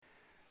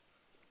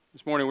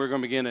This morning we're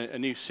going to begin a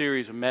new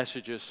series of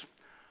messages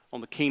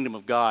on the kingdom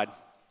of God.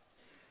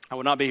 I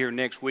will not be here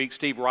next week.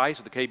 Steve Rice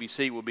of the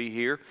KBC will be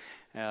here.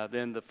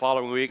 Then the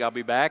following week I'll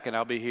be back, and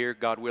I'll be here,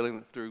 God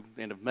willing, through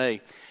the end of May.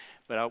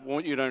 But I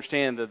want you to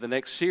understand that the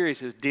next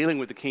series is dealing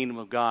with the kingdom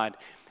of God.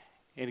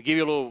 And to give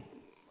you a little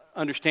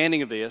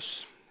understanding of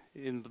this,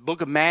 in the book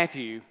of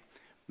Matthew,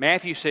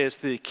 Matthew says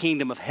the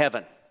kingdom of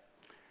heaven,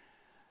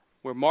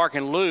 where Mark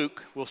and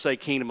Luke will say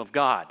kingdom of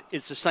God.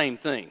 It's the same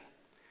thing.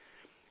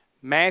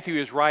 Matthew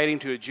is writing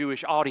to a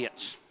Jewish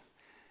audience.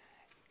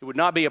 It would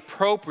not be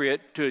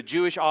appropriate to a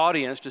Jewish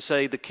audience to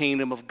say the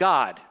kingdom of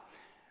God,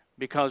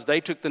 because they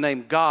took the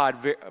name God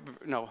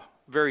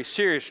very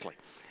seriously.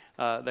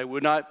 They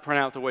would not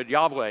pronounce the word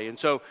Yahweh. And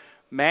so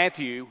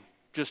Matthew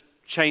just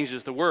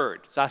changes the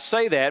word. So I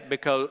say that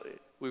because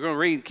we're going to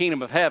read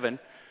kingdom of heaven.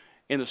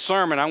 In the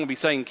sermon, I'm going to be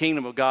saying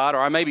kingdom of God, or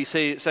I may be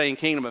saying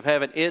kingdom of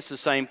heaven. It's the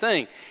same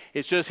thing.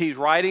 It's just he's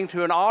writing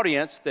to an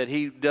audience that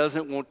he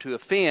doesn't want to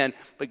offend,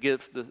 but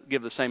give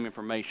the same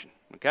information,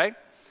 okay?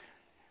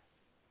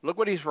 Look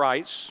what he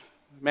writes,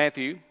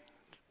 Matthew,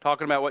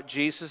 talking about what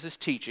Jesus is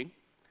teaching.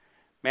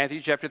 Matthew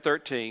chapter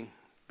 13,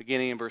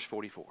 beginning in verse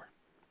 44.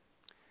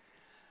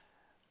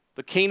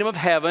 The kingdom of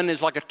heaven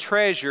is like a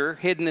treasure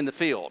hidden in the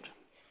field,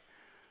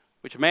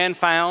 which a man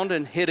found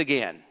and hid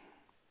again.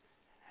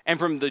 And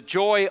from the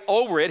joy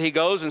over it, he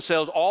goes and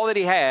sells all that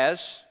he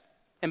has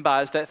and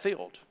buys that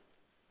field.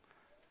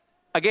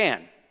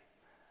 Again,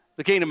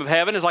 the kingdom of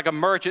heaven is like a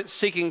merchant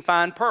seeking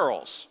fine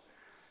pearls.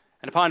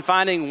 And upon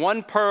finding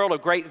one pearl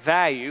of great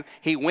value,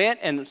 he went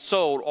and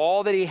sold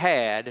all that he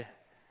had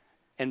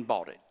and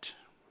bought it.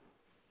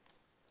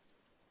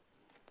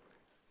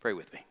 Pray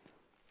with me.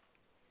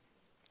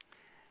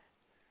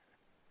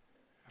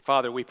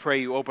 Father, we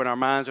pray you open our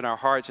minds and our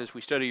hearts as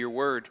we study your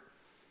word.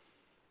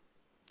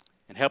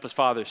 And help us,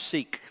 Father,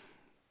 seek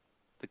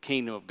the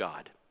kingdom of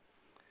God.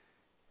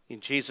 In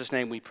Jesus'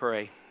 name we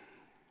pray.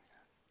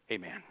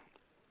 Amen.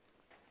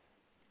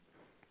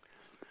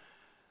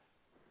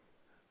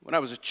 When I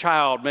was a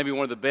child, maybe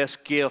one of the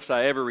best gifts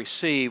I ever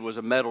received was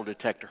a metal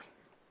detector.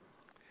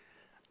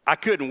 I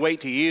couldn't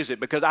wait to use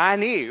it because I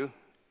knew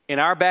in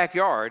our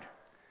backyard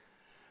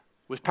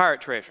was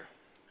pirate treasure.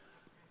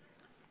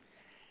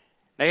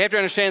 Now you have to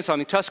understand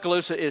something.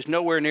 Tuscaloosa is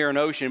nowhere near an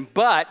ocean,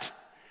 but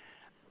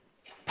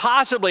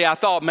possibly I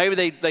thought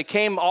maybe they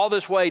came all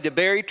this way to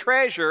bury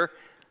treasure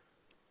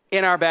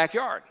in our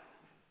backyard.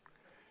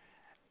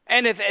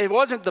 And if it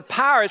wasn't the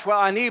pirates, well,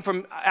 I knew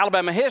from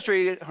Alabama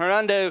history,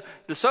 Hernando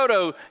de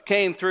Soto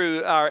came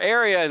through our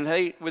area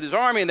and with his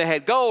army and they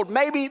had gold.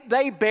 Maybe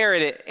they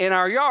buried it in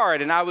our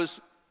yard, and I was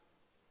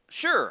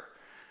sure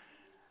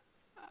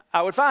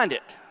I would find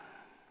it.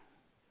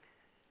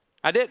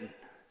 I didn't.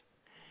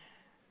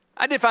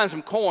 I did find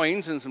some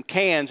coins and some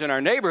cans in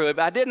our neighborhood,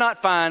 but I did not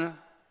find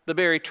the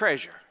buried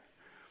treasure.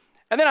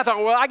 And then I thought,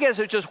 well, I guess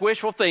it's just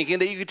wishful thinking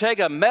that you could take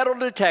a metal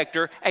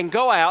detector and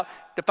go out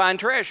to find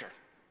treasure.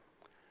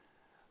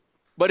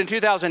 But in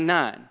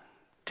 2009,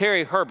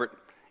 Terry Herbert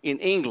in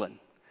England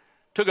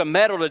took a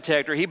metal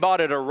detector he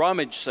bought at a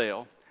rummage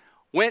sale,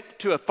 went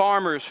to a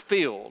farmer's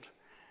field,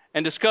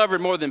 and discovered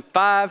more than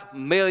 $5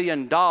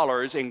 million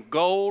in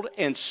gold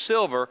and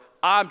silver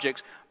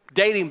objects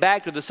dating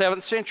back to the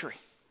 7th century.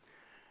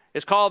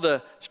 It's called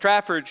the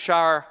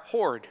Staffordshire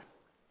Hoard.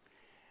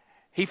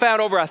 He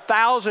found over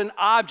 1,000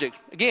 objects,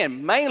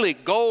 again, mainly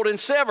gold and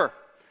silver,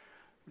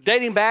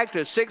 dating back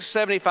to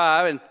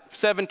 675 and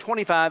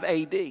 725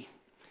 AD.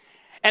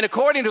 And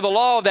according to the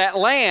law of that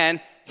land,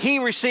 he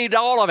received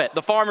all of it.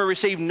 The farmer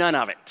received none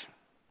of it.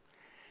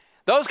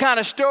 Those kind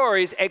of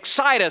stories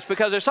excite us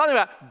because there's something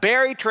about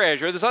buried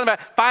treasure. There's something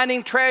about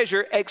finding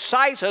treasure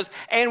excites us,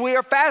 and we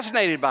are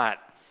fascinated by it.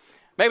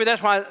 Maybe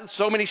that's why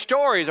so many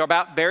stories are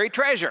about buried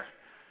treasure.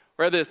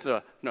 Whether it's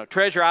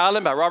Treasure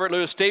Island by Robert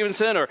Louis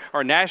Stevenson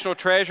or National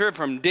Treasure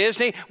from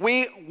Disney,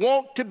 we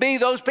want to be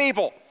those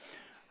people.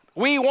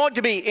 We want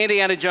to be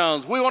Indiana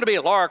Jones. We want to be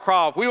Lara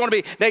Croft. We want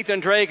to be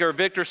Nathan Drake or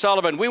Victor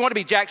Sullivan. We want to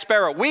be Jack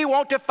Sparrow. We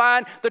want to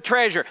find the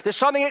treasure. There's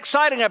something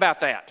exciting about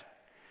that.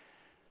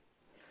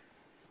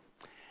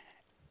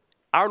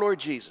 Our Lord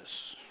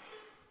Jesus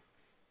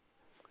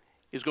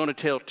is going to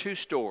tell two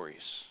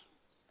stories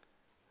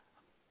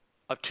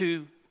of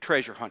two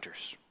treasure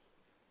hunters.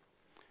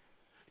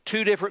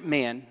 Two different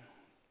men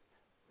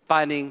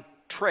finding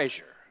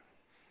treasure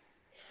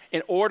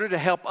in order to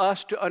help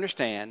us to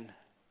understand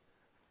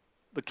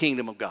the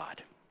kingdom of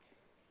God.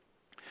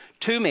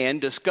 Two men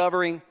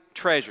discovering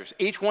treasures,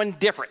 each one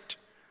different,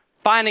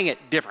 finding it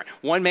different.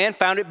 One man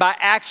found it by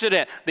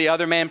accident. The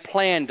other man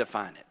planned to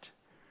find it.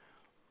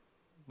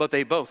 But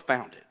they both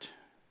found it.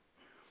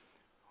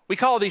 We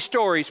call these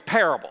stories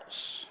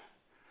parables.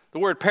 The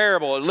word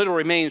parable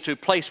literally means to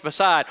place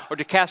beside or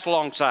to cast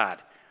alongside.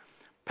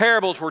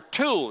 Parables were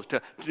tools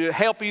to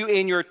help you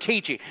in your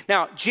teaching.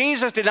 Now,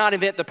 Jesus did not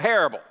invent the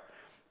parable.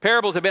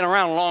 Parables have been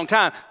around a long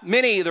time.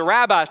 Many of the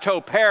rabbis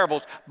told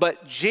parables,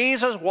 but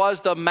Jesus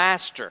was the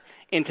master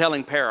in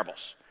telling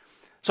parables.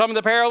 Some of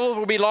the parables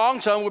will be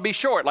long, some will be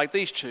short, like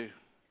these two.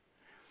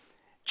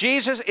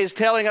 Jesus is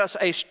telling us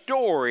a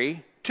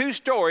story two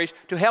stories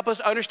to help us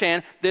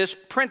understand this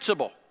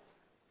principle.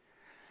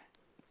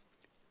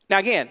 Now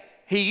again,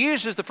 he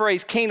uses the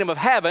phrase kingdom of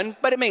heaven,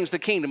 but it means the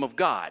kingdom of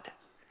God.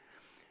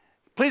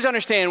 Please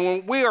understand,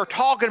 when we are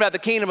talking about the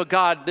kingdom of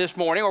God this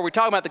morning, or we're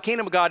talking about the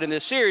kingdom of God in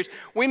this series,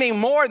 we mean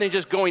more than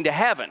just going to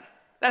heaven.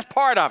 That's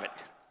part of it,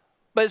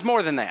 but it's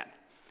more than that.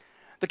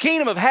 The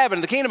kingdom of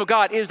heaven, the kingdom of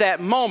God is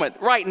that moment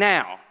right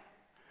now.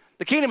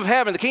 The kingdom of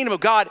heaven, the kingdom of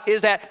God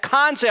is that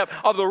concept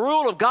of the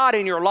rule of God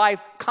in your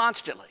life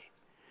constantly.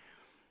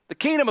 The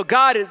kingdom of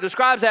God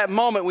describes that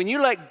moment when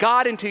you let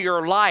God into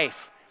your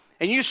life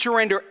and you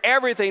surrender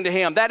everything to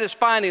him. That is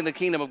finding the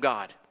kingdom of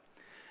God.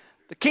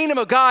 The kingdom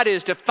of God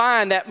is to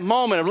find that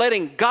moment of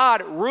letting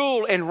God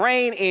rule and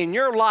reign in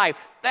your life.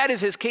 That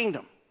is his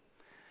kingdom.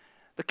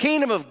 The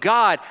kingdom of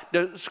God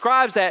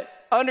describes that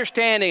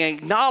understanding and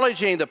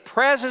acknowledging the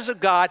presence of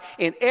God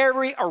in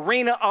every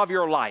arena of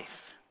your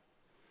life.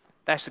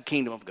 That's the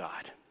kingdom of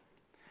God.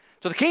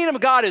 So the kingdom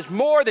of God is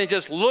more than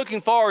just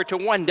looking forward to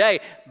one day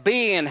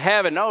being in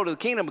heaven. No, the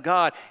kingdom of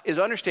God is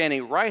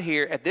understanding right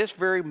here at this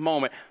very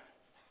moment,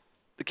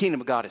 the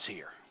kingdom of God is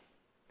here.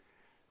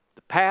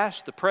 The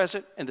past, the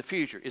present, and the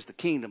future is the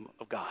kingdom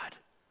of God.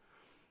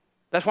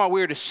 That's why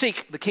we're to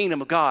seek the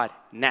kingdom of God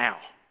now.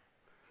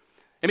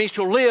 It means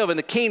to live in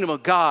the kingdom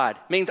of God.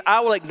 It means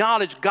I will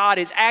acknowledge God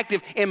is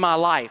active in my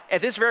life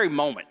at this very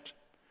moment.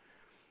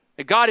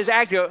 That God is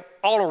active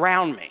all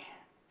around me.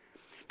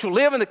 To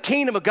live in the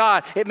kingdom of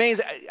God, it means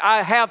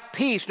I have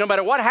peace. No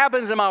matter what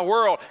happens in my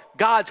world,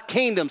 God's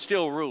kingdom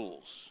still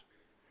rules.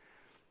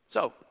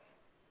 So,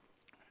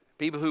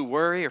 people who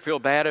worry or feel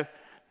bad if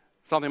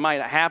something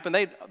might happen,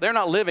 they're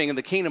not living in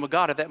the kingdom of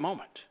God at that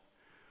moment.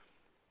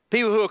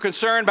 People who are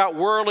concerned about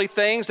worldly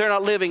things, they're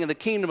not living in the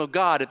kingdom of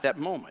God at that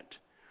moment.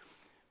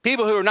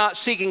 People who are not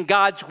seeking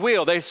God's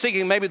will, they're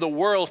seeking maybe the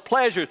world's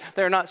pleasures,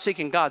 they're not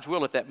seeking God's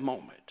will at that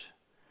moment.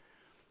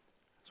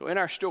 So in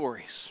our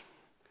stories,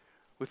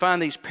 we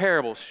find these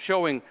parables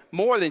showing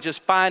more than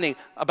just finding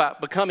about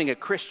becoming a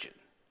Christian.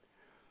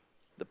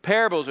 The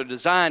parables are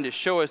designed to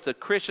show us the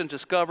Christians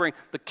discovering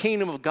the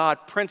kingdom of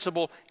God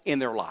principle in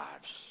their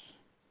lives.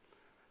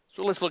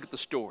 So let's look at the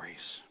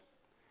stories.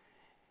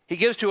 He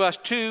gives to us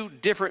two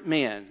different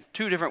men,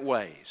 two different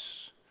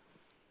ways.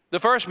 The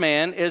first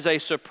man is a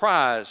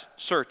surprise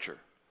searcher.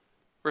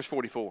 Verse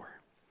 44.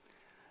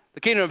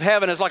 The kingdom of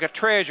heaven is like a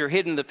treasure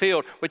hidden in the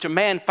field, which a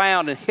man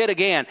found and hid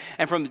again.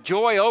 And from the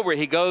joy over it,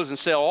 he goes and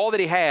sells all that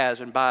he has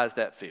and buys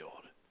that field.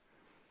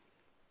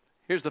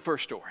 Here's the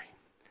first story.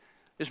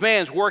 This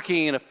man's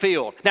working in a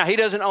field. Now, he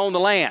doesn't own the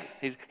land.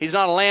 He's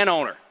not a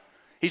landowner.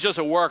 He's just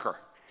a worker.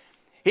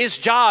 His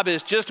job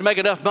is just to make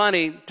enough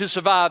money to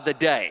survive the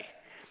day.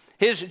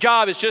 His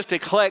job is just to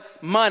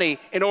collect money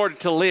in order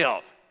to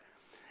live.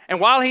 And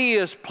while he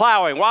is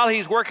plowing, while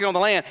he's working on the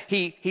land,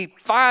 he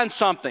finds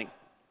something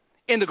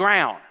in the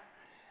ground.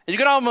 And you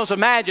can almost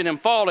imagine him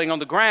falling on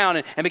the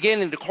ground and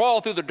beginning to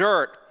crawl through the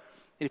dirt.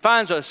 And he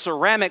finds a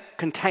ceramic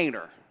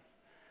container.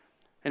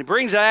 And he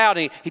brings it out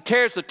and he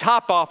tears the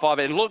top off of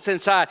it and looks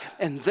inside.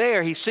 And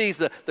there he sees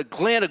the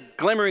glint of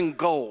glimmering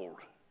gold.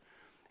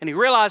 And he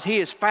realizes he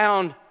has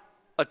found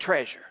a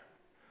treasure.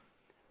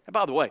 And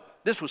by the way,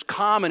 this was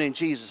common in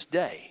Jesus'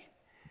 day.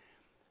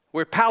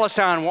 Where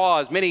Palestine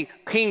was, many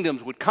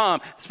kingdoms would come,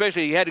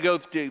 especially if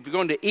you're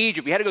going to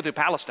Egypt, you had to go through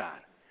Palestine.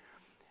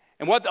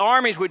 And what the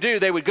armies would do,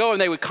 they would go and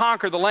they would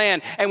conquer the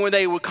land. And when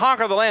they would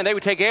conquer the land, they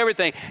would take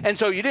everything. And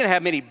so you didn't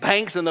have many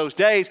banks in those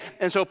days.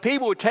 And so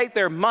people would take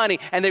their money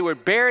and they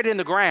would bury it in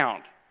the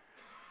ground.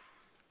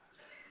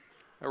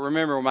 I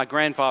remember when my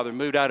grandfather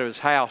moved out of his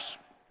house,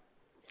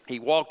 he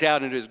walked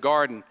out into his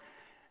garden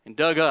and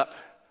dug up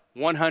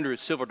 100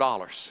 silver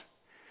dollars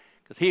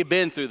because he had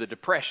been through the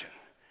Depression.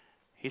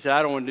 He said,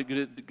 I don't want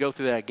to go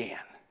through that again.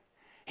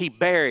 He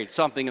buried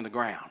something in the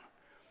ground.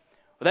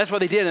 Well, that's what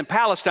they did in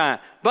Palestine.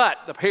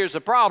 But here's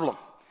the problem.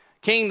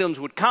 Kingdoms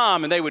would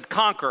come and they would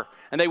conquer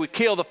and they would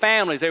kill the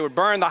families. They would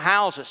burn the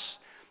houses.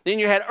 Then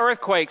you had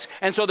earthquakes.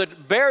 And so the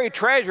buried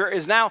treasure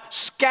is now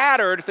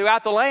scattered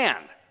throughout the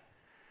land.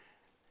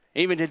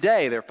 Even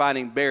today, they're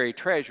finding buried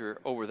treasure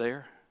over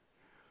there.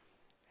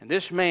 And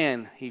this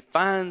man, he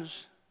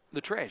finds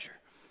the treasure.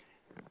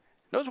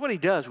 Notice what he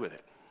does with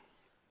it.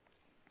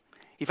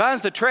 He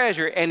finds the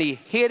treasure and he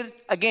hid it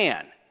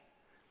again.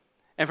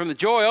 And from the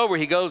joy over,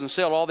 he goes and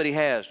sells all that he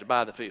has to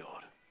buy the field.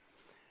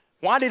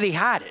 Why did he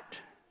hide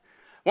it?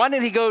 Why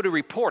didn't he go to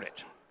report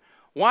it?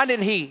 Why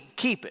didn't he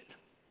keep it?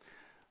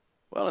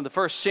 Well, in the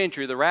first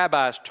century, the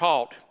rabbis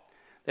taught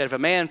that if a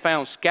man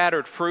found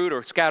scattered fruit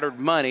or scattered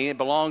money, it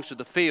belongs to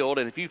the field.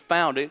 And if you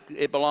found it,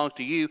 it belongs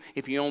to you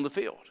if you own the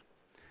field.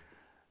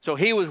 So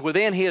he was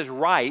within his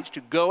rights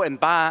to go and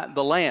buy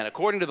the land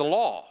according to the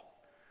law.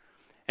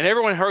 And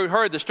everyone who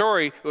heard the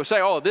story would say,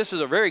 oh, this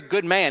is a very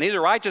good man. He's a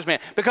righteous man.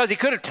 Because he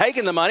could have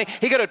taken the money.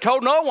 He could have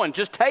told no one,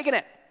 just taken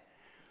it.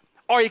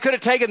 Or he could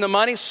have taken the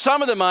money,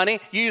 some of the money,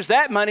 used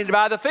that money to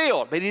buy the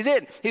field. But he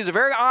didn't. He was a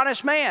very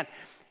honest man.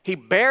 He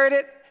buried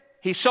it.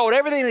 He sold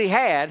everything that he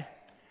had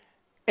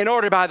in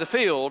order to buy the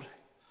field.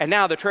 And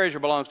now the treasure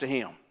belongs to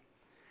him.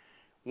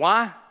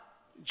 Why?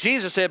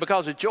 Jesus said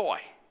because of joy.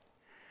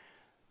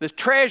 The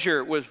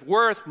treasure was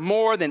worth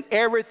more than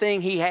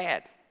everything he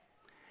had.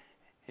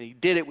 And he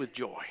did it with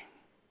joy.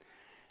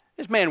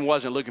 This man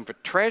wasn't looking for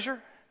treasure.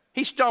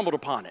 He stumbled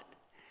upon it.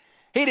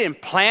 He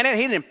didn't plan it.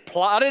 He didn't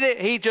plot it.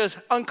 He just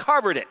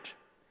uncovered it.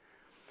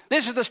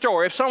 This is the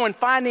story of someone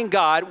finding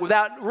God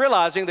without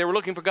realizing they were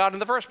looking for God in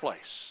the first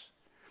place.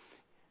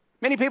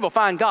 Many people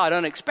find God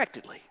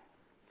unexpectedly.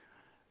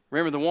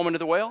 Remember the woman at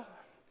the well?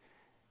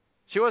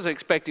 She wasn't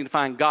expecting to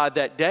find God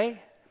that day.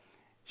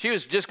 She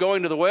was just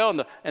going to the well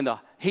in the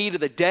heat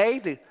of the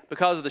day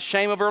because of the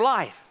shame of her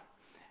life.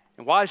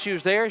 And while she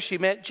was there, she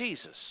met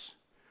Jesus.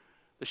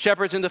 The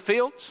shepherds in the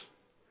fields,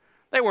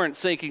 they weren't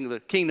seeking the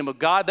kingdom of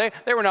God.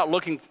 They were not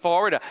looking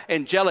forward to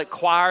angelic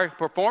choir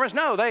performance.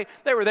 No,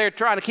 they were there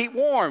trying to keep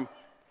warm.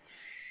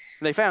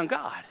 And they found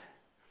God.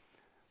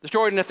 The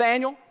story of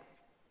Nathanael,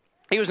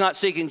 he was not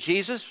seeking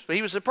Jesus, but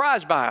he was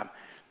surprised by him.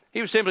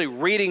 He was simply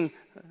reading,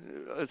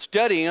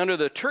 studying under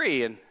the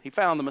tree, and he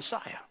found the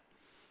Messiah.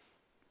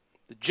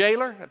 The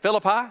jailer at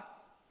Philippi,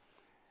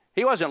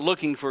 he wasn't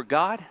looking for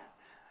God.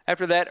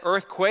 After that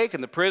earthquake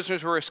and the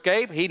prisoners were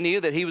escaped, he knew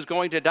that he was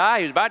going to die.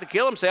 He was about to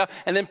kill himself.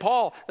 And then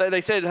Paul,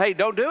 they said, hey,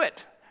 don't do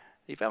it.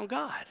 He found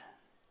God.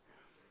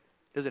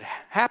 Does it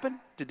happen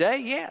today?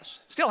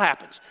 Yes, still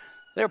happens.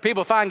 There are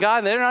people who find God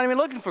and they're not even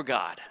looking for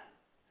God.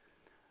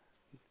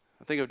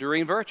 I think of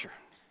Doreen Vircher.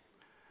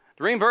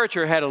 Doreen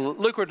Vircher had a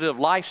lucrative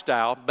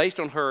lifestyle based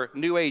on her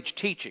New Age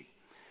teaching.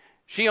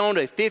 She owned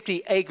a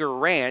 50-acre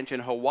ranch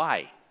in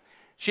Hawaii.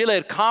 She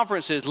led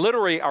conferences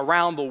literally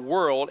around the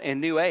world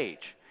in New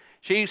Age.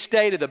 She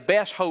stayed at the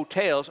best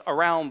hotels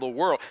around the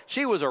world.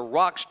 She was a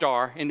rock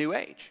star in New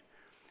Age.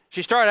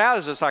 She started out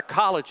as a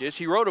psychologist.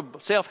 She wrote a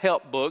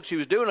self-help book. She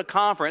was doing a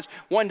conference.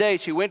 One day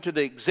she went to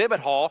the exhibit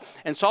hall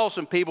and saw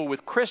some people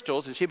with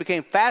crystals, and she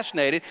became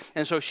fascinated,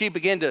 and so she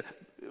began to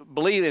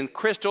believe in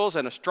crystals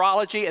and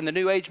astrology and the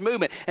New Age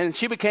movement, and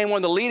she became one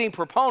of the leading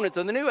proponents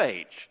of the New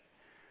Age.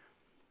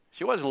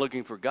 She wasn't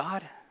looking for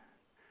God.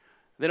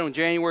 Then on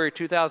January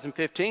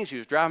 2015, she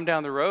was driving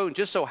down the road, and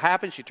just so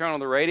happened, she turned on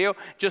the radio.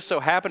 Just so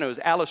happened, it was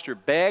Alistair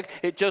Begg.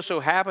 It just so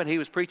happened he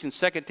was preaching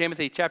 2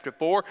 Timothy chapter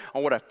 4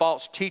 on what a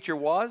false teacher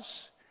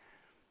was.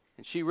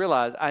 And she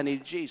realized, I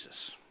need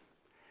Jesus.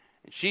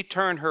 And she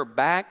turned her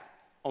back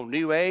on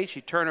New Age.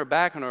 She turned her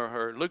back on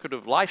her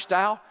lucrative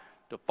lifestyle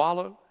to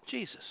follow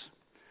Jesus.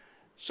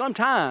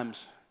 Sometimes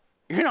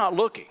you're not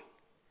looking,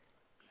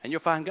 and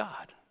you'll find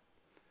God.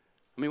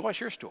 I mean, what's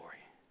your story?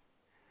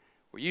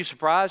 Were you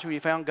surprised when you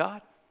found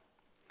God?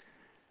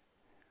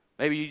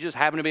 Maybe you just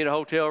happened to be in a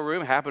hotel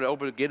room, happened to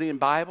open a Gideon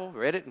Bible,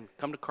 read it, and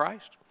come to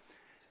Christ.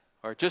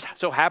 Or it just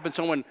so happened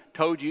someone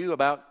told you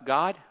about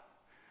God.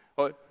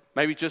 Or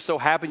maybe it just so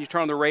happened you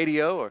turned on the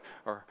radio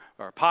or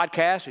a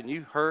podcast and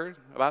you heard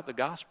about the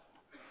gospel.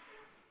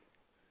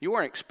 You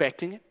weren't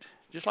expecting it,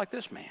 just like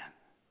this man.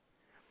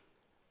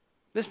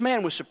 This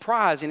man was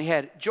surprised and he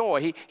had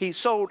joy. He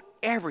sold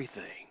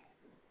everything.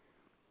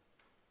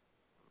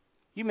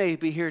 You may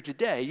be here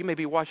today. You may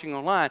be watching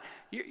online.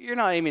 You're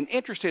not even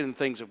interested in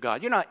things of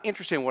God. You're not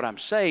interested in what I'm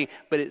saying,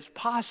 but it's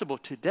possible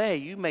today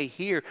you may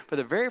hear for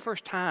the very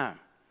first time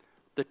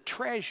the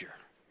treasure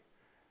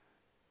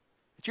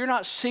that you're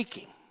not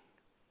seeking,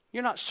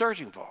 you're not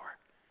searching for,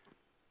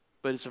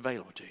 but it's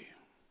available to you.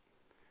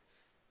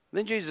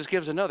 Then Jesus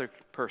gives another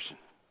person.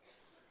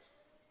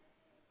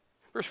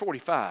 Verse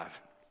 45.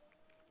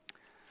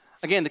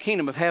 Again, the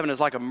kingdom of heaven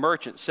is like a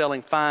merchant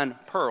selling fine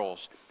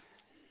pearls.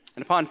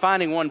 And upon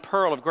finding one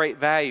pearl of great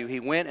value, he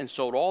went and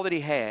sold all that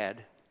he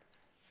had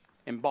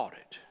and bought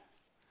it.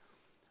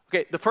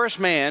 Okay, the first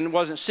man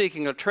wasn't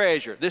seeking a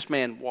treasure. This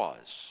man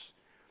was.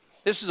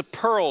 This is a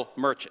pearl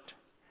merchant.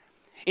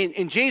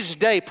 In Jesus'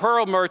 day,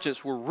 pearl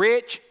merchants were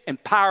rich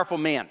and powerful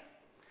men.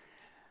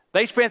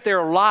 They spent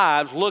their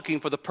lives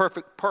looking for the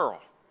perfect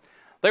pearl.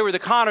 They were the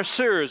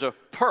connoisseurs of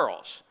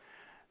pearls.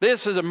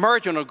 This is a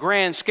merchant on a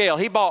grand scale.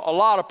 He bought a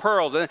lot of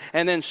pearls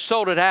and then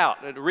sold it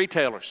out to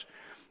retailers.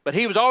 But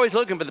he was always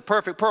looking for the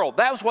perfect pearl.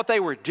 That was what they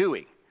were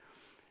doing.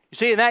 You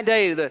see, in that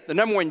day, the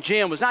number one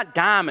gem was not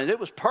diamonds, it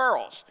was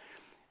pearls.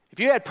 If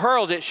you had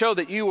pearls, it showed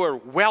that you were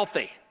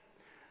wealthy.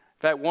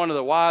 In fact, one of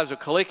the wives of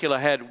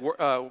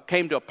Caligula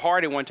came to a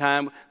party one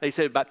time. They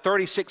said about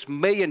 $36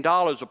 million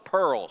of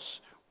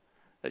pearls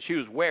that she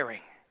was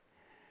wearing.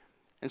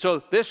 And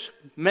so this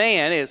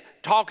man is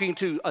talking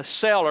to a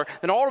seller,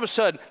 and all of a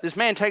sudden, this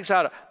man takes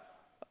out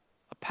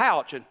a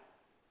pouch and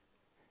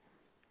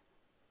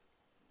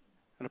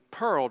a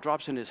pearl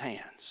drops in his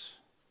hands.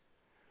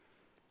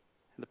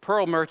 And the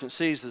pearl merchant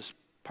sees this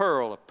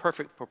pearl of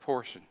perfect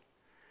proportion,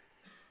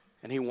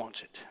 and he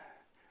wants it.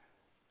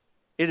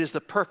 It is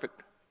the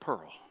perfect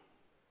pearl.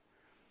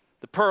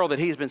 The pearl that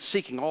he's been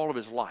seeking all of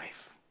his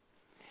life.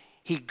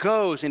 He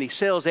goes and he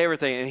sells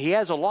everything, and he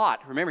has a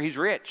lot. Remember, he's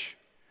rich.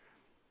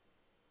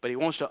 But he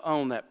wants to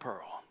own that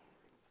pearl.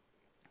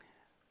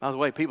 By the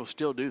way, people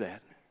still do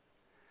that.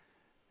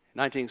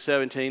 In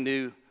 1917,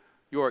 New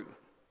York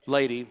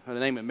lady by the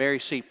name of Mary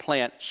C.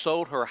 Plant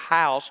sold her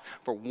house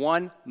for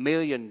 $1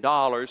 million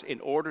in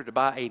order to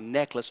buy a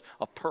necklace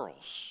of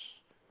pearls.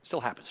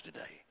 Still happens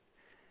today.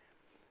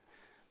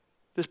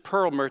 This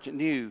pearl merchant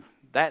knew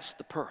that's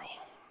the pearl.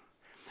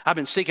 I've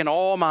been seeking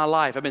all my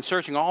life. I've been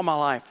searching all my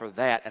life for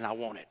that, and I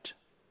want it.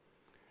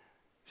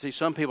 See,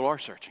 some people are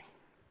searching.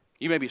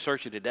 You may be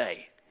searching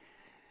today.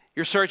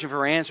 You're searching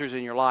for answers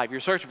in your life. You're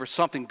searching for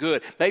something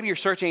good. Maybe you're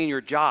searching in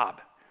your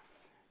job.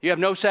 You have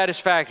no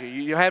satisfaction.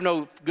 You have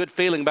no good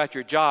feeling about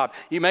your job.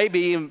 You may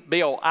be a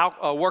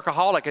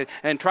workaholic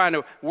and trying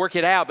to work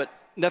it out, but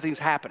nothing's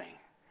happening.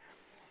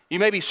 You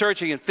may be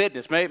searching in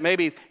fitness.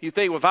 Maybe you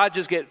think, well, if I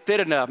just get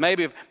fit enough,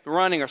 maybe if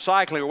running or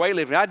cycling or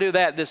weightlifting, I do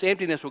that, this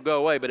emptiness will go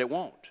away, but it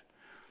won't.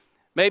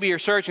 Maybe you're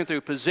searching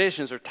through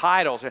positions or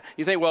titles.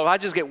 You think, well, if I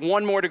just get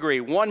one more degree,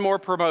 one more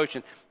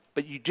promotion,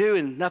 but you do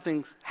and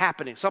nothing's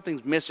happening.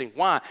 Something's missing.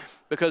 Why?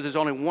 Because there's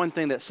only one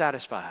thing that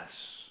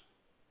satisfies.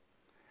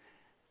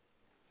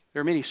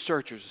 There are many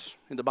searchers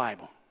in the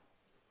Bible.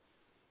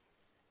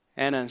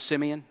 Anna and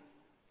Simeon,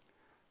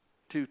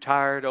 two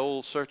tired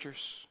old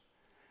searchers,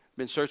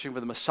 been searching for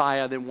the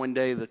Messiah. Then one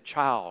day the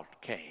child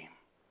came,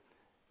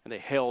 and they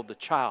held the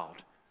child.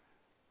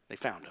 They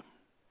found him.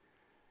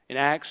 In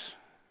Acts,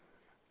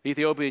 the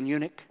Ethiopian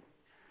eunuch,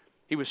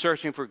 he was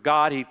searching for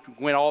God. He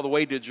went all the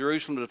way to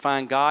Jerusalem to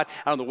find God.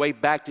 On the way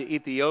back to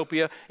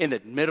Ethiopia, in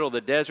the middle of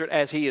the desert,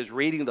 as he is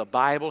reading the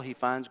Bible, he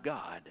finds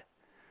God.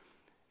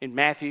 In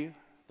Matthew,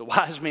 the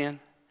wise men,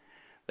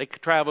 they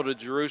traveled to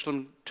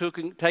Jerusalem,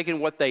 taking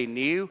what they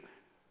knew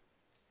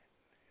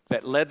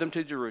that led them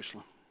to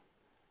Jerusalem,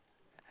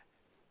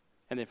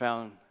 and they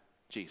found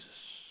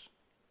Jesus.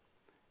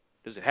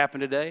 Does it happen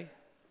today?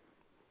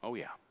 Oh,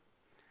 yeah.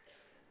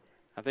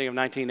 I think of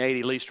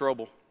 1980, Lee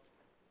Strobel.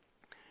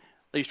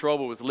 Lee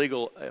Strobel was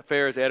legal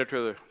affairs editor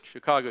of the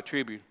Chicago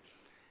Tribune.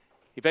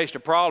 He faced a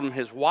problem.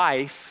 His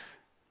wife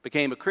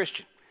became a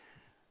Christian.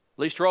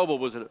 Lee Strobel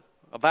was an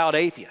avowed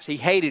atheist. He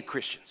hated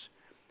Christians.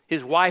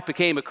 His wife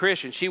became a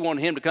Christian. She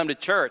wanted him to come to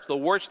church. The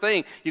worst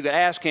thing you could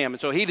ask him. And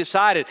so he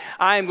decided,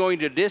 I am going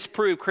to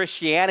disprove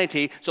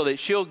Christianity so that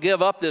she'll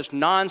give up this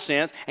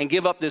nonsense and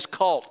give up this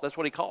cult. That's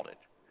what he called it.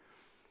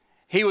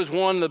 He was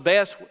one of the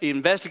best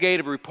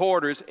investigative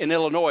reporters in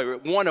Illinois,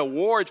 won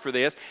awards for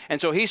this, and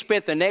so he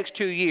spent the next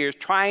 2 years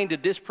trying to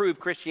disprove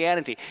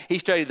Christianity. He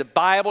studied the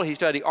Bible, he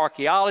studied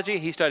archaeology,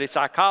 he studied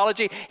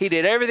psychology. He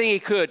did everything he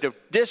could to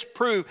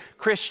disprove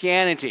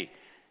Christianity.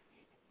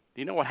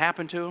 Do you know what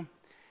happened to him?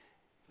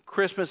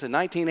 Christmas in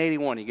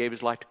 1981, he gave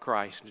his life to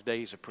Christ, and today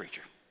he's a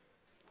preacher.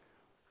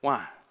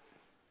 Why?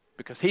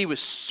 Because he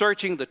was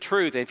searching the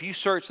truth, and if you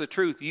search the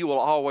truth, you will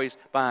always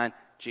find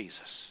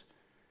Jesus.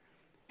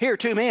 Here are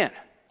two men.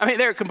 I mean,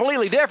 they're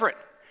completely different.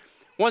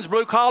 One's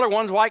blue collar,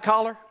 one's white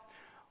collar.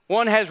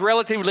 One has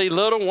relatively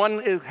little,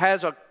 one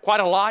has quite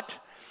a lot.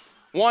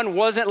 One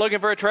wasn't looking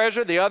for a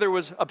treasure, the other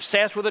was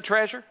obsessed with a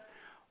treasure.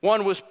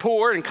 One was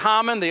poor and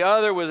common, the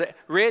other was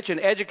rich and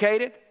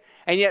educated.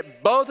 And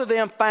yet both of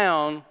them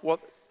found what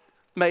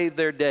made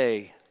their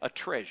day a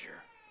treasure.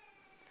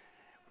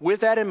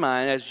 With that in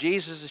mind, as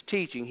Jesus is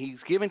teaching,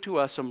 he's giving to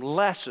us some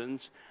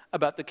lessons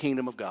about the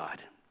kingdom of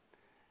God.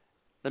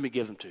 Let me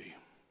give them to you.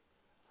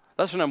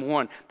 Lesson number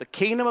one, the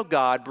kingdom of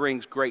God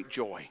brings great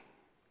joy.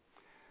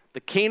 The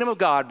kingdom of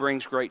God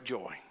brings great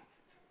joy.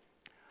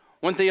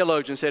 One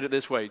theologian said it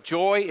this way,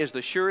 joy is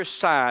the surest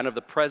sign of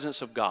the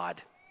presence of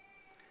God.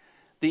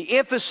 The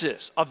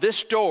emphasis of this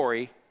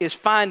story is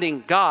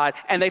finding God,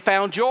 and they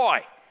found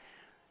joy.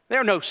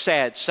 There are no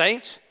sad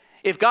saints.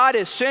 If God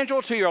is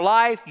central to your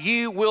life,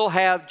 you will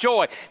have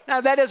joy. Now,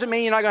 that doesn't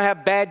mean you're not going to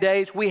have bad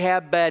days. We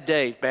have bad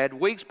days, bad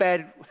weeks,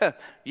 bad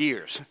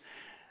years.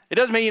 It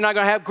doesn't mean you're not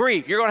going to have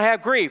grief. You're going to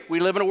have grief. We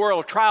live in a world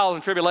of trials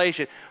and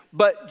tribulation.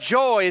 But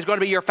joy is going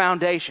to be your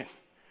foundation.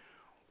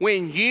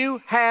 When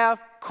you have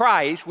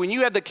Christ, when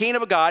you have the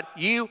kingdom of God,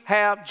 you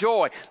have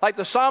joy. Like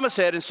the psalmist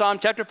said in Psalm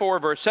chapter 4,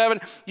 verse 7,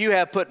 you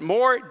have put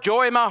more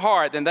joy in my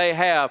heart than they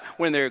have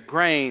when their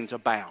grains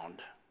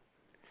abound.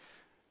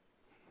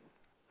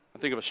 I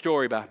think of a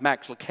story by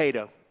Max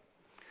Lucado.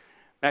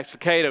 Max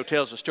Lucado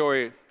tells a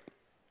story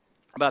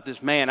about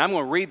this man. I'm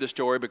going to read the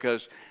story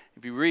because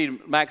if you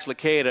read Max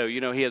Lucado,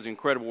 you know he has an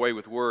incredible way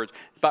with words.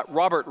 It's about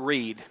Robert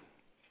Reed.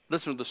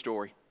 Listen to the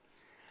story.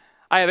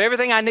 I have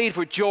everything I need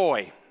for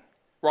joy,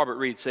 Robert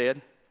Reed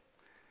said.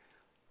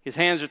 His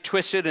hands are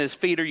twisted and his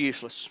feet are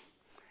useless.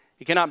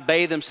 He cannot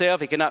bathe himself.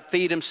 He cannot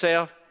feed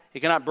himself. He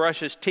cannot brush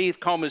his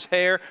teeth, comb his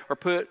hair, or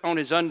put on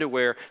his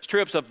underwear.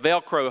 Strips of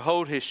Velcro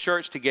hold his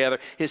shirts together.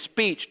 His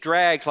speech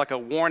drags like a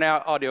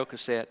worn-out audio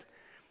cassette.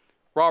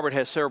 Robert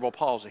has cerebral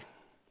palsy.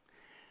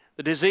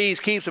 The disease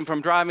keeps him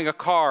from driving a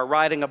car,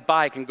 riding a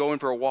bike, and going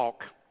for a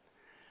walk.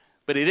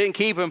 But it didn't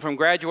keep him from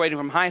graduating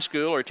from high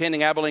school or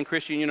attending Abilene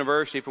Christian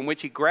University, from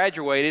which he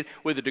graduated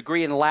with a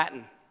degree in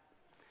Latin.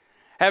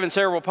 Having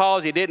cerebral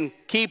palsy didn't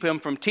keep him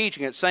from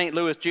teaching at St.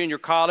 Louis Junior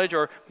College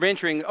or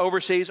venturing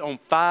overseas on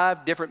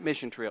 5 different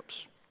mission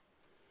trips.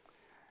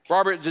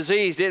 Robert's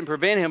disease didn't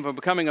prevent him from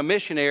becoming a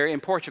missionary in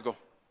Portugal.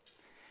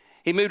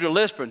 He moved to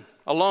Lisbon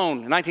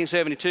alone in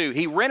 1972.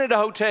 He rented a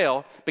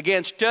hotel,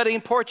 began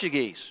studying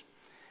Portuguese.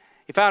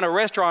 He found a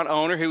restaurant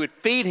owner who would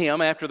feed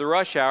him after the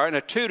rush hour and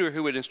a tutor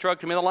who would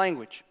instruct him in the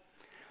language.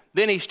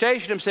 Then he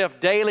stationed himself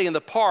daily in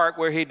the park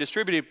where he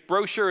distributed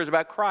brochures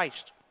about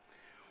Christ.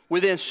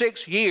 Within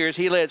 6 years,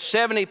 he led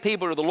 70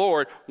 people to the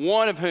Lord,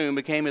 one of whom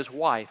became his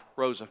wife,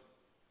 Rosa.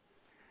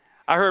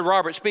 I heard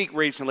Robert speak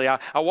recently.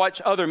 I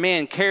watched other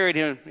men carry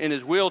him in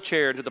his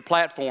wheelchair to the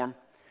platform.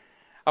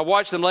 I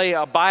watched them lay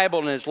a Bible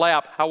in his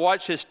lap. I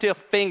watched his stiff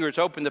fingers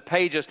open the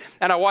pages.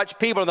 And I watched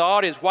people in the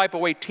audience wipe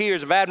away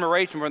tears of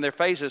admiration from their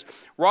faces.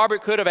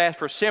 Robert could have asked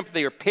for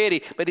sympathy or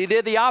pity, but he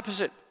did the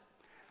opposite.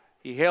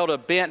 He held a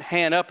bent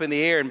hand up in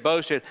the air and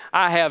boasted,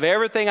 "I have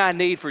everything I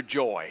need for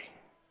joy."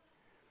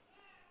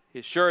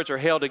 His shirts are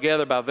held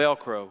together by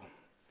Velcro,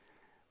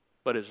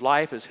 but his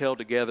life is held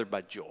together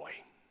by joy.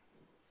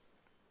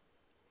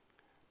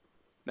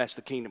 That's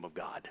the kingdom of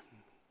God.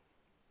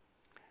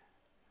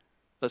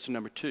 Lesson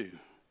number 2.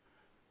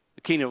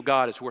 The kingdom of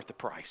God is worth the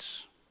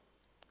price.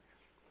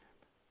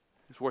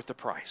 It's worth the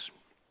price.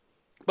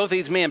 Both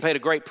these men paid a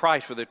great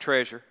price for their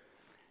treasure,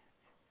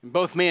 and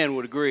both men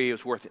would agree it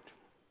was worth it.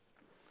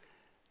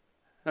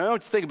 Now, I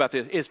want you to think about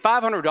this. Is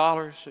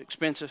 $500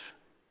 expensive?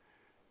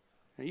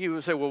 And you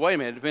would say, well, wait a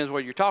minute, it depends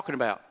what you're talking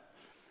about.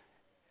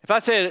 If I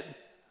said,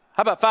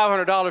 how about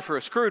 $500 for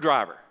a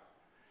screwdriver?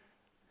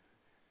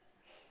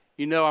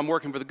 You know I'm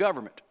working for the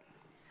government.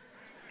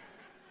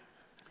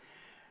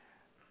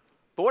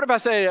 But what if I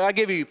say, I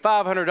give you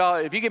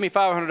 $500, if you give me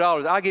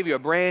 $500, I'll give you a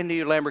brand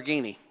new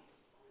Lamborghini.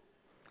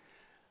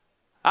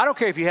 I don't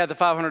care if you have the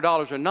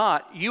 $500 or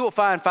not, you will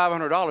find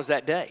 $500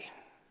 that day.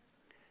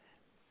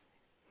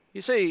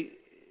 You see,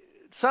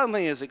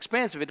 something is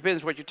expensive, it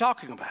depends on what you're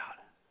talking about.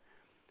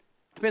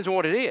 It depends on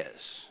what it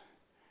is.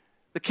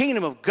 The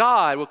kingdom of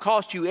God will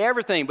cost you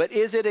everything, but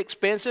is it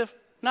expensive?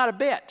 Not a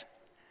bit.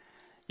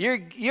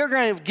 You're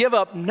going to give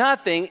up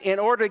nothing in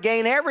order to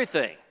gain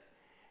everything.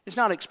 It's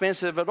not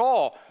expensive at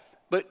all.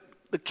 But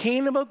the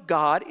kingdom of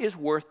God is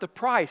worth the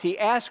price. He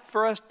asked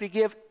for us to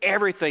give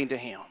everything to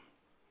him.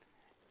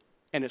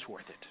 And it's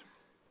worth it.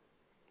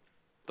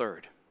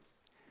 Third,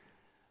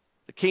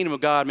 the kingdom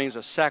of God means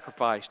a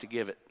sacrifice to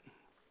get it.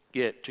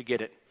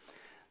 The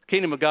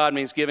kingdom of God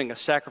means giving a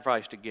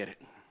sacrifice to get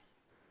it.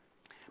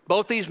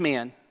 Both these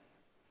men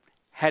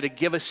had to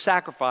give a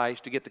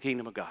sacrifice to get the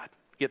kingdom of God,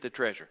 get the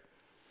treasure.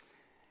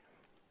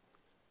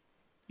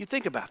 You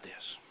think about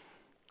this.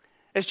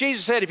 As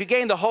Jesus said, if you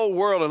gain the whole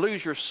world and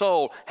lose your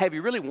soul, have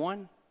you really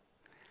won?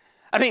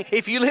 I mean,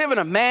 if you live in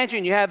a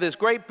mansion, you have this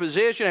great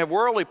position, have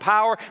worldly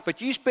power,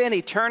 but you spend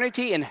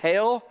eternity in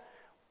hell,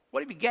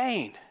 what have you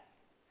gained?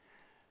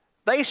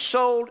 They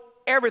sold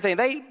everything.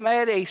 They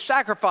made a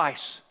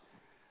sacrifice.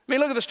 I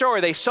mean, look at the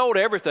story. They sold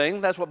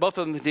everything. That's what both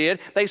of them did.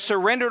 They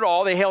surrendered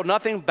all. They held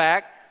nothing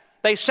back.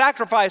 They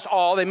sacrificed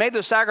all. They made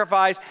the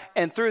sacrifice,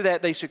 and through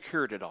that, they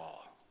secured it all.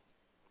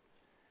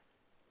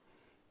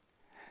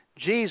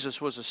 Jesus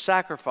was a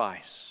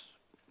sacrifice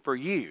for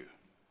you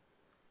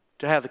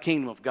to have the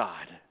kingdom of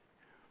God.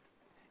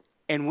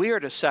 And we are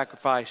to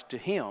sacrifice to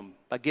him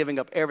by giving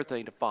up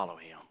everything to follow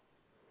him.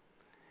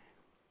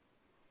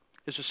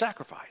 It's a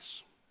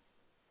sacrifice.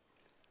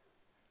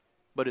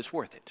 But it's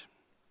worth it.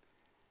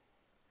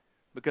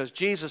 Because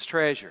Jesus'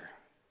 treasure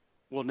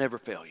will never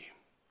fail you.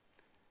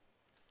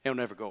 It'll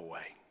never go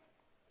away.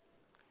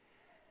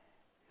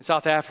 In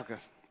South Africa,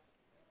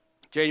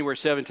 January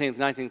 17th,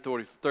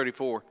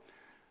 1934,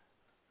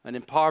 an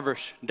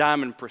impoverished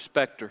diamond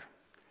prospector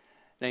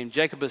named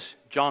Jacobus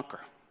Jonker,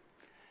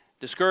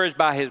 discouraged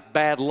by his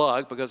bad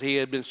luck because he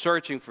had been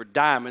searching for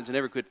diamonds and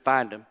never could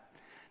find them,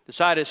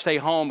 decided to stay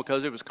home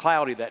because it was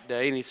cloudy that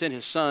day, and he sent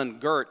his son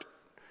Gert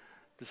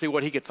to see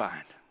what he could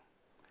find.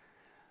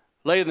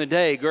 Later in the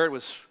day, Gert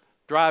was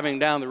driving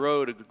down the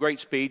road at great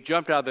speed,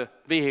 jumped out of the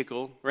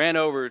vehicle, ran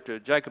over to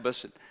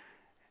Jacobus,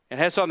 and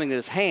had something in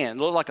his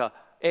hand, looked like an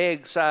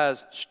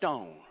egg-sized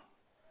stone.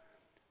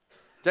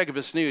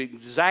 Jacobus knew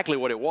exactly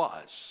what it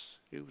was.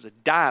 It was a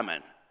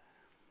diamond.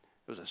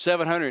 It was a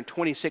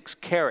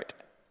 726-carat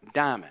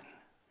diamond.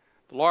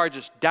 The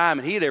largest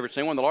diamond he had ever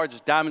seen, one of the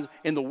largest diamonds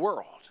in the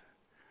world.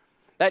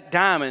 That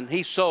diamond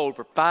he sold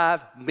for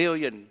 $5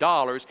 million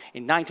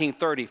in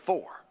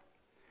 1934.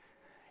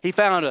 He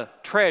found a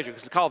treasure.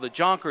 It's called the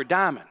Jonker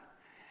Diamond.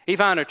 He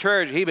found a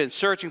treasure he'd been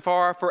searching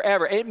for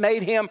forever. It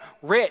made him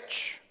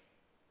rich.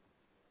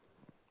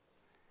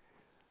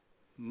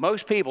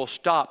 Most people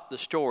stop the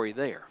story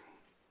there.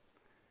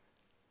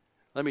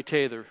 Let me tell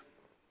you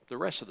the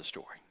rest of the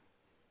story.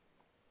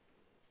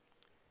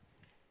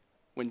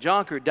 When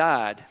Jonker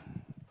died,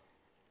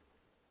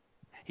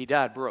 he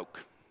died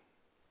broke.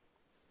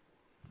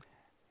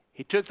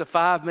 He took the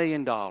 $5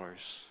 million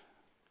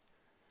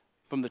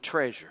from the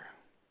treasure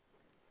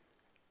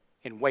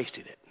and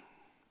wasted it.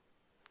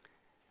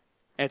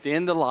 At the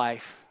end of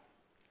life,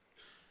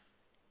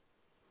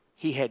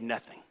 he had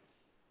nothing.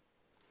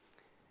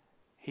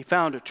 He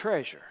found a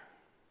treasure,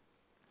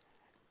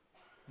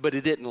 but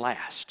it didn't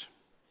last.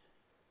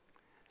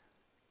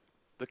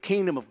 The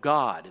kingdom of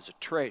God is a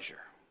treasure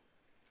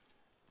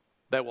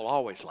that will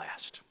always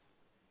last.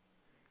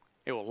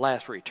 It will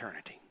last for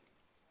eternity.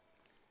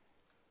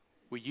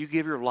 Will you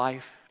give your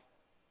life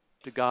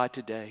to God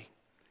today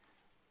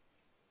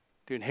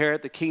to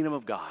inherit the kingdom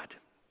of God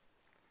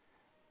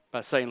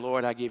by saying,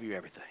 Lord, I give you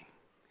everything.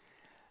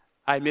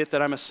 I admit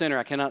that I'm a sinner.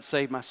 I cannot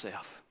save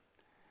myself.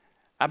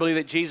 I believe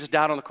that Jesus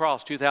died on the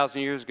cross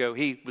 2,000 years ago.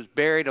 He was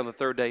buried. On the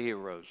third day, he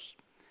arose.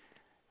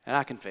 And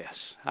I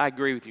confess, I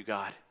agree with you,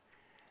 God.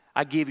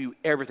 I give you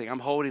everything. I'm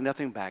holding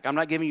nothing back. I'm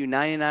not giving you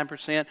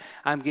 99%.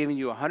 I'm giving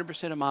you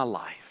 100% of my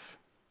life.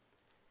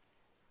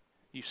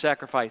 You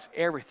sacrifice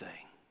everything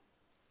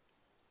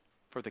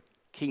for the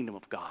kingdom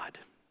of God,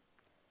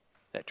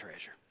 that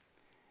treasure.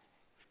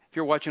 If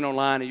you're watching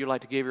online and you'd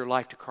like to give your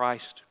life to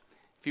Christ,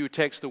 if you would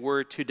text the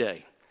word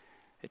today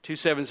at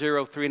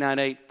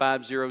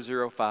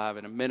 270-398-5005,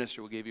 and a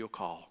minister will give you a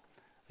call.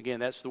 Again,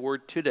 that's the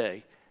word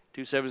today,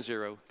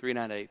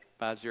 270-398-5005.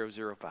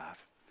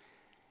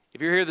 If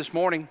you're here this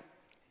morning,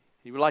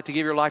 you would like to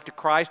give your life to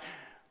Christ,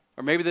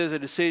 or maybe there's a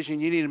decision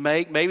you need to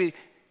make. Maybe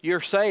you're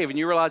saved and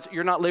you realize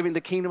you're not living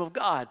the kingdom of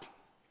God.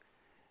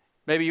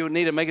 Maybe you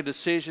need to make a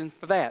decision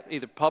for that,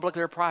 either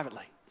publicly or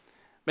privately.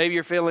 Maybe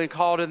you're feeling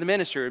called to the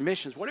ministry or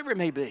missions, whatever it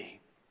may be.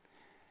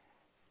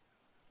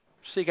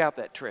 Seek out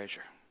that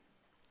treasure,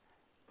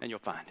 and you'll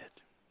find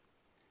it.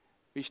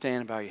 Will you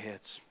stand and bow your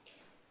heads?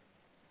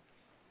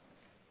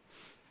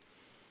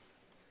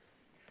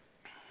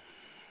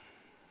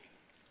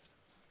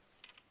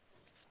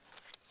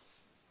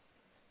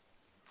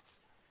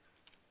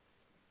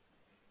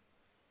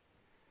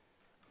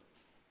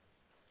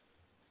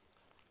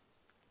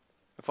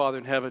 Father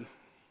in heaven,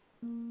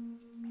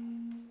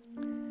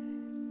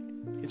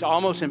 it's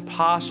almost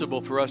impossible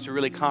for us to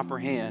really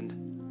comprehend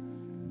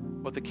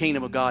what the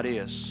kingdom of God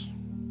is.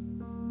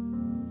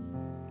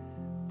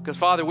 Because,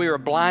 Father, we are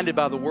blinded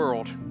by the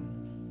world.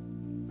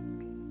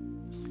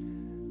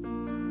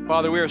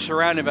 Father, we are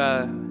surrounded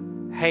by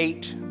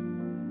hate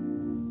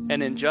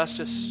and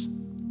injustice.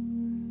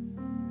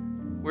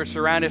 We're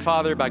surrounded,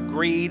 Father, by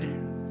greed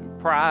and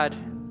pride.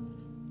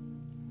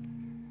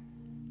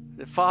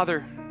 That,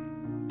 Father,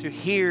 to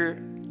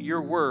hear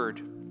your word,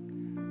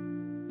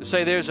 to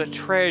say there's a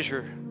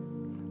treasure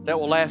that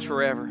will last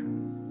forever,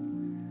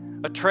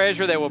 a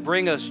treasure that will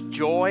bring us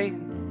joy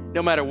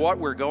no matter what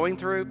we're going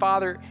through.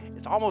 Father,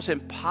 it's almost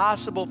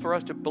impossible for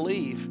us to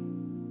believe,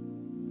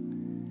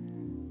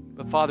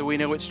 but Father, we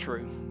know it's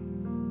true.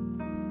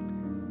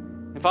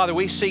 And Father,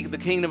 we seek the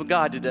kingdom of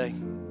God today.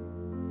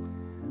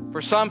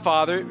 For some,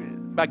 Father,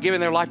 by giving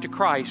their life to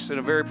Christ in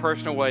a very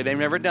personal way, they've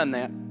never done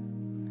that.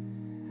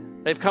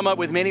 They've come up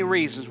with many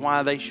reasons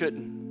why they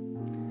shouldn't.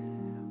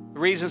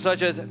 Reasons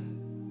such as,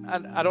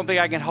 I don't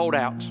think I can hold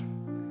out.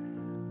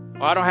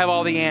 Or I don't have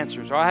all the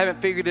answers. Or I haven't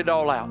figured it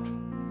all out.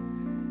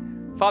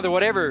 Father,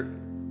 whatever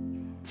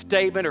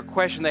statement or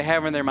question they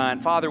have in their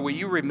mind, Father, will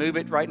you remove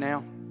it right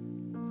now?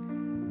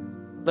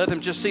 Let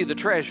them just see the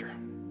treasure.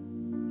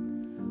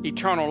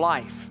 Eternal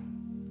life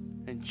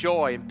and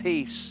joy and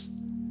peace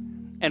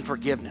and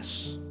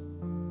forgiveness.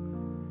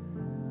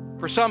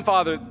 For some,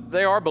 Father,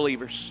 they are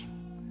believers.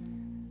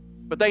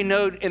 But they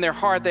know in their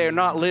heart they are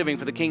not living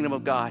for the kingdom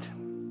of God.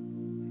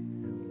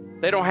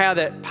 They don't have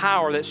that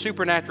power, that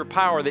supernatural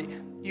power that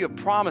you have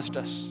promised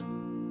us.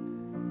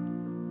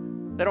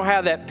 They don't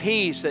have that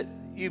peace that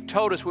you've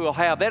told us we will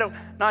have. They don't,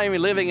 not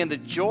even living in the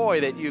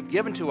joy that you've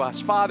given to us.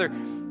 Father,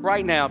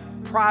 right now,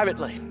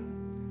 privately,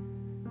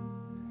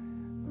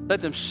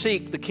 let them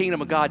seek the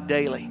kingdom of God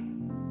daily.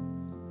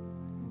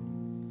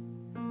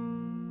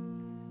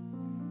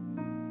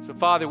 So,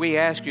 Father, we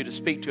ask you to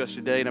speak to us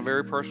today in a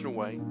very personal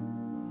way.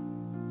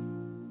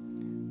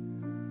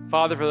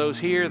 Father, for those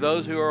here,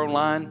 those who are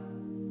online,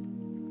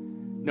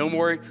 no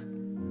more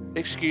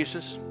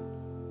excuses,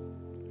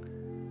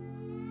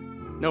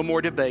 no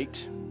more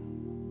debate.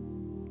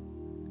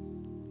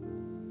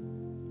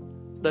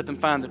 Let them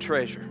find the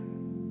treasure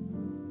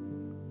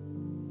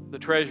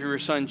of your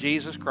Son,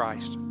 Jesus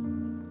Christ,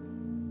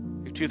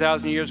 who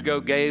 2,000 years ago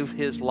gave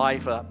his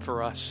life up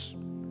for us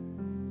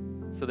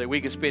so that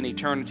we could spend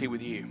eternity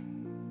with you.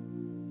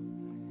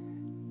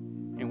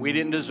 And we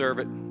didn't deserve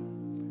it.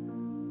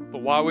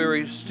 But while we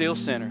were still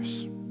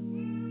sinners,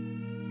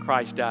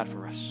 Christ died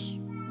for us.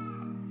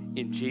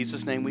 In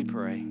Jesus' name we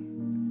pray.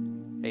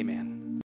 Amen.